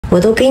我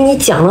都给你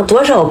讲了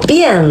多少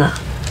遍了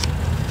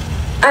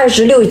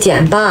，26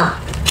减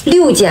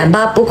8，6减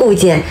8不够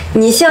减，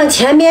你向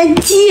前面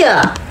借。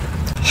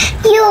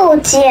又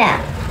借，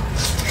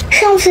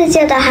上次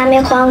借的还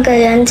没还给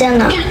人家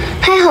呢，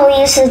还好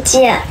意思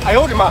借？哎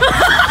呦我的妈！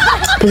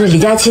不是李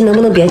佳琦，能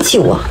不能别气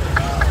我？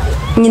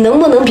你能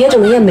不能别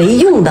整那些没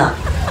用的？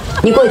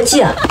你给我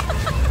借。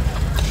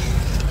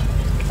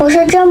我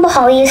是真不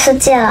好意思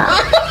借了，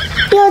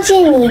要借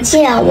你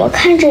借，我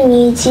看着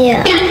你借。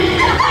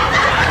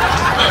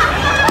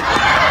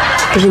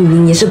不是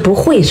你是不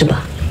会是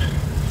吧？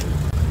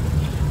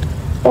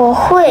我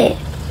会，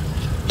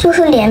就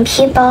是脸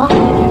皮薄，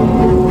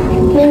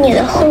没你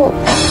的厚。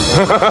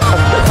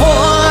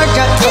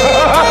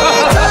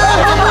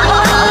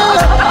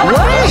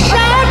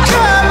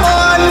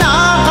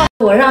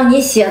我让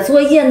你写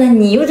作业呢，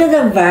你又在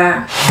这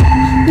玩，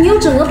你又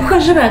整个破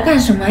纸板干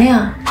什么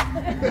呀？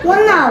我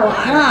哪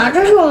玩了？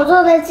这是我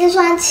做的计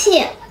算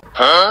器。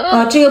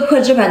哦，这个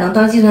破纸板能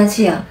当计算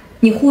器啊？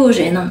你忽悠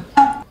谁呢？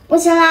不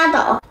信拉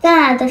倒，咱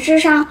俩的智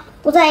商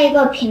不在一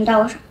个频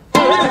道上。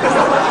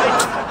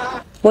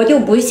我就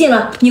不信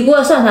了，你给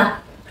我算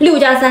算，6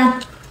加3。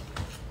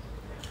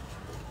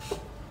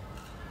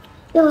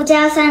6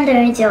加3等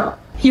于9。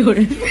有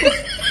人。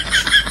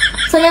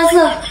3加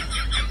4。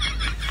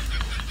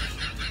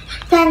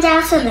3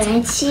加4等于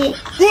7。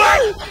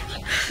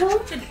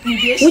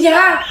5减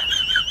2。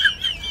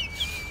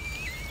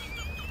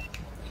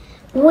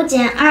5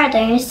减2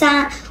等于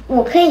3。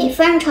5可以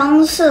分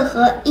成4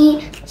和1、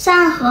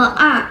3和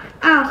2、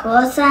2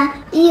和3、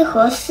1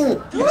和4。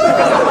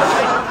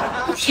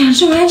天，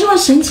这玩意这么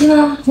神奇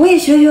吗？我也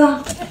学学。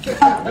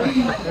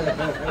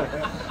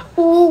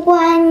不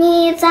管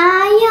你咋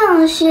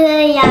样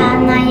学呀，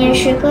那也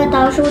是个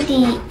倒数第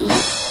一。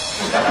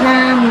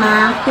那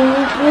马虎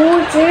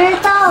不知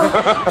道。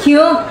停。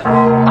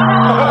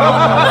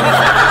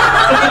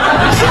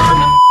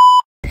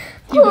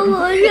婆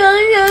婆生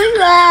日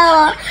快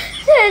乐，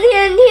他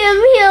天天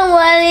骗我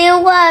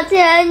零花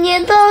钱，你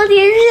到底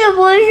是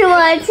不是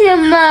我亲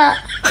妈？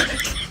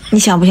你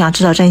想不想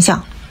知道真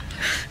相？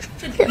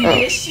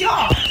别笑。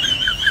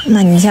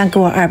那你先给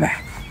我200。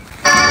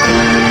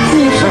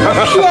你是个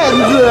骗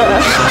子。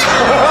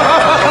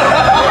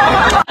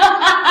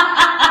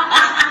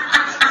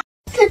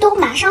这都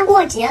马上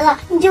过节了，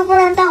你就不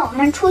能带我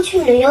们出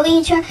去旅游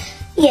一圈，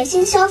野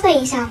心消费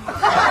一下吗？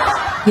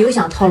你又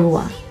想套路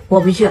我？我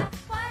不去。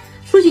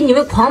出去你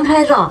们狂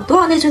拍照，多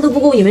少内存都不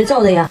够你们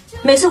照的呀！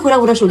每次回来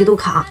我的手机都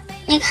卡。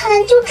你看，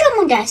就这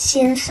么点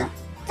心思，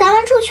咱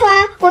们出去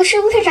玩，我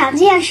是不是长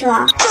见识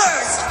了？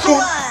是。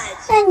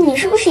那你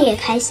是不是也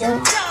开心了？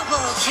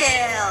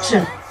是。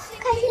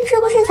开心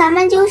是不是咱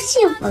们就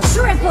幸福了？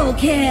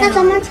那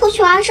咱们出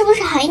去玩是不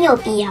是很有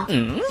必要？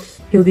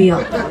有必要。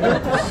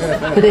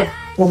不对，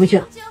我不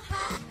去。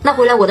那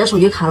回来我的手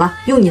机卡了，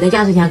用你的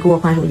压岁钱给我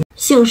换手机。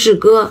姓氏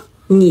哥，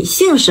你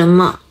姓什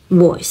么？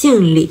我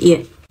姓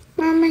李。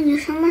妈妈，你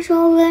什么时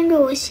候跟着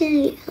我姓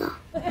李了？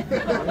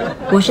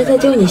我是在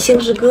教你姓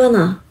氏哥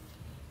呢。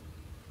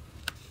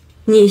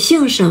你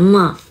姓什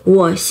么？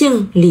我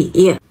姓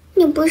李。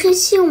你不是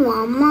姓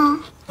王吗？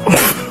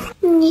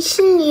你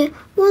姓李，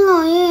我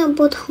姥爷也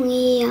不同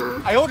意呀。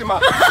哎呦我的妈！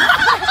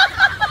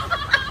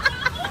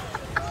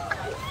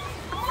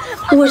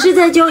我是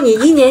在教你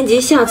1年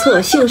级下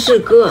册姓氏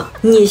哥。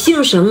你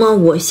姓什么？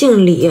我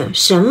姓李。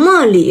什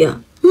么李？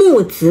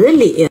木子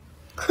李。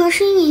可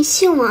是你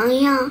姓王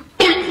呀。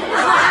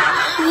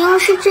你要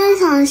是真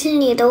想姓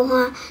李的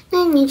话，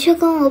那你去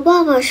跟我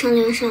爸爸商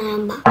量商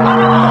量吧。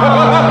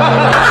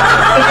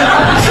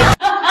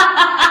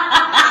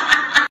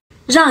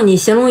让你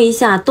形容一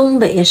下东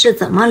北是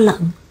怎么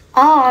冷？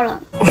嗷嗷冷。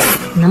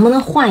能不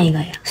能换一个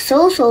呀？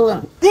嗖嗖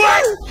冷。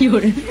有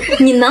人，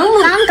你能不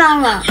能？刚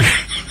刚冷。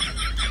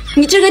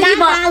你这个地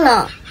方拉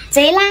冷，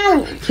贼拉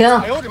冷。停。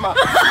哎呦我的妈！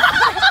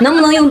能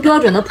不能用标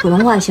准的普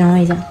通话形容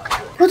一下？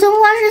普通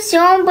话是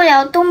形容不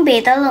了东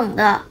北的冷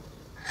的。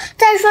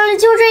再说了，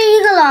就这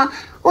一个冷，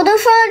我都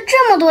说了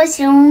这么多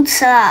形容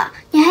词了，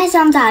你还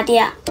想咋地？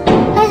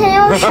还想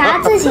要啥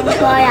自行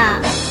车呀？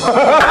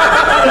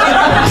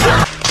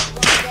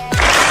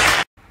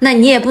那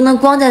你也不能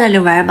光在那里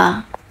玩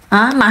吧？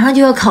啊，马上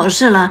就要考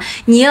试了，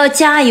你要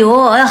加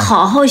油，要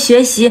好好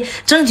学习，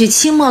争取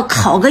期末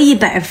考个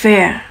100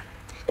分。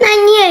那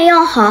你也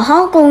要好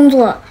好工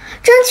作，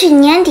争取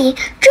年底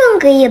挣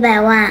个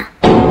100万。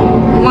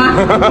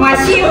我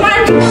喜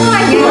欢这样。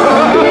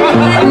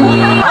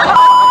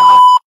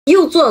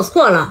又做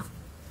错了。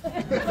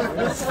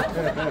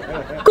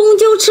公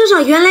交车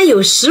上原来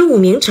有15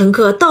名乘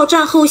客，到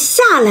站后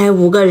下来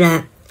5个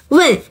人。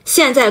问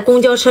现在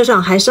公交车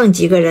上还剩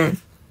几个人？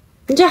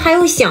你这还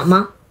用想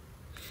吗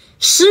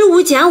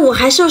？15减5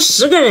还剩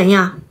10个人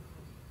呀。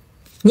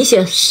你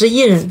写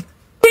11人。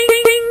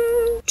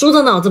猪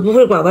的脑子不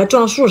会拐弯，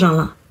撞树上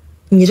了。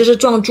你这是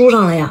撞猪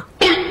上了呀。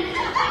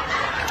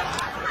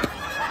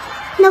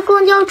那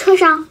公交车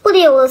上不得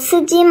有个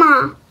司机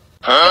吗？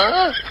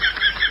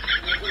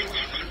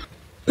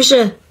不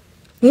是，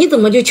你怎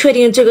么就确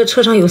定这个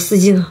车上有司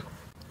机呢？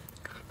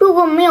如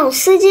果没有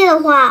司机的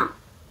话，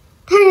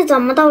他是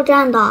怎么到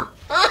站的？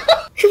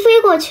是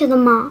飞过去的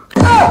吗？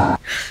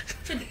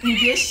这你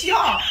别笑。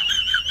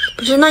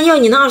不是，那要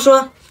你那样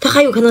说，他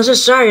还有可能是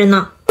12人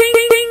呢，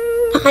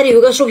他还得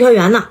有个售票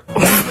员呢。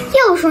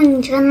要说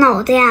你这个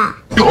脑子呀，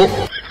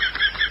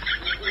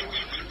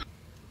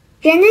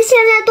人家现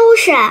在都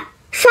是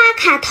刷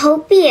卡投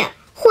币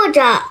或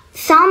者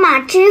扫码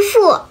支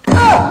付，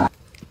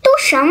都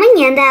什么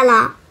年代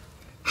了，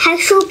还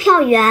售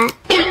票员？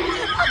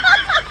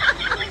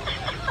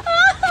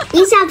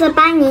一下子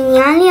把你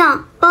年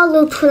龄暴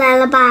露出来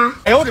了吧？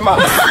哎呦我的妈！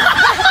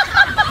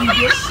你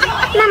别笑。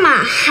那么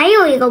还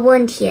有一个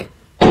问题，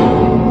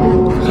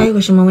还有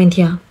个什么问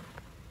题啊？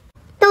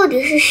到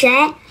底是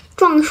谁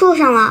撞树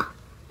上了，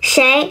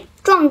谁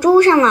撞猪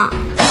上了？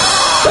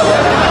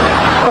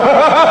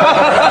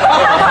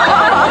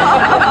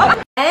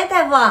哎，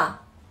大夫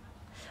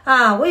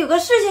啊，我有个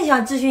事情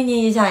想咨询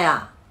您一下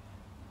呀。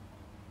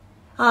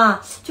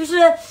就是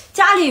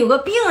家里有个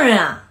病人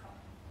啊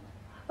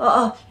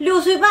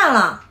，6岁半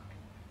了，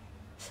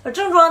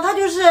症状他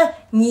就是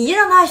你一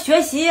让他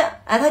学习，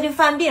哎，他就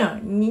犯病；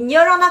你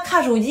要让他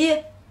看手机，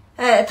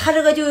哎，他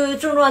这个就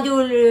症状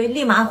就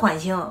立马缓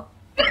行。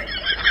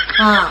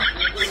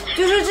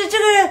就是这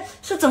个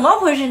是怎么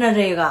回事呢？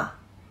这个，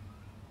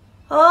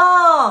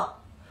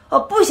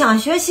不想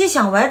学习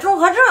想玩综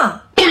合症。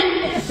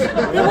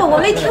我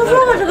没听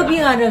说过这个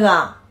病啊，这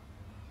个，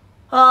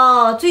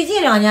最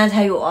近2年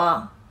才有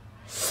啊。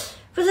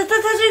不是，他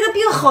这个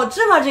病好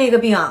治吗？这个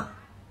病，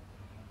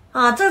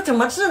这怎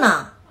么治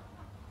呢？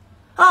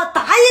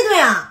打一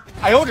顿啊！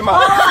哎呦我的妈！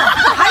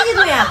打一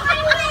顿啊！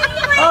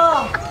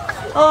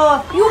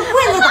用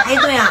棍子打一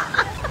顿啊！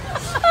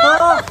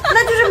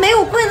那就是没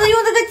有棍子，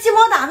用这个鸡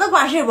毛掸子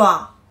管事不？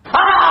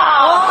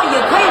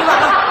也可以是吧？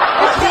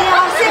行，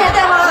谢谢大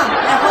夫啊！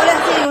哎，好嘞，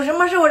谢谢，有什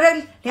么事我这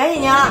联系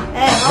你啊！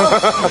哎，好。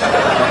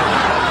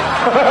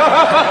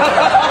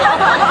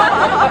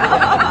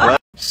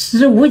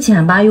15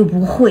减8又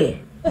不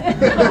会，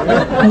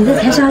你这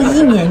才上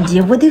1年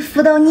级，我得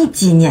辅导你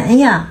几年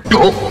呀？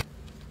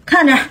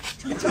看着，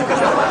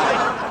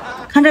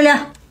看这里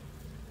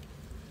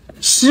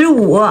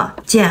，15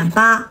减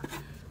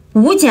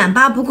8，5减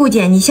8不够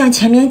减，你向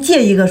前面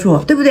借一个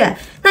数，对不对？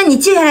那你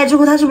借下来之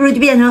后，它是不是就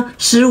变成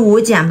15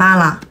减8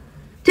了？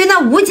对，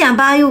那5减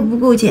8又不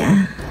够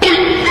减。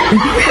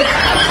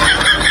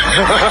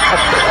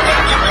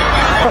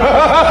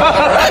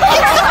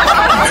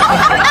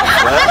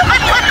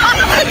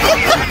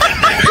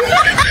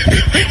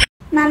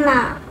妈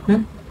妈，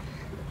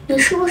你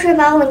是不是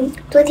把我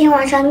昨天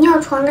晚上尿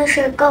床的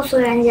事告诉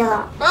人家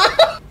了？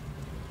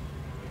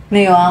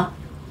没有啊。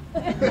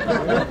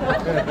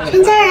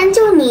全家人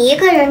就你一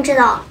个人知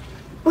道，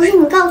不是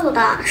你告诉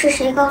的，是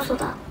谁告诉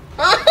的？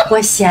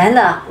我闲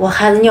的，我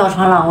孩子尿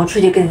床了，我出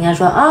去跟人家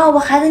说我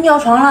孩子尿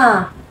床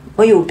了，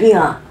我有病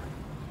啊，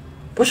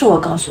不是我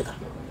告诉的。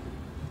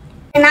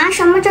你拿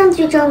什么证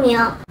据证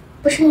明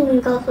不是你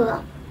告诉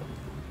的？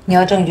你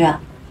要证据啊？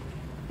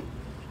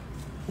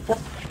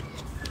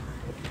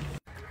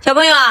小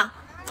朋友啊，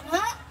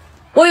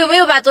我有没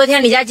有把昨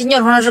天李佳琦尿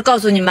床的事告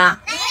诉你们？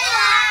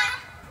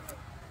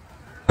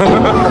没有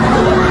啊。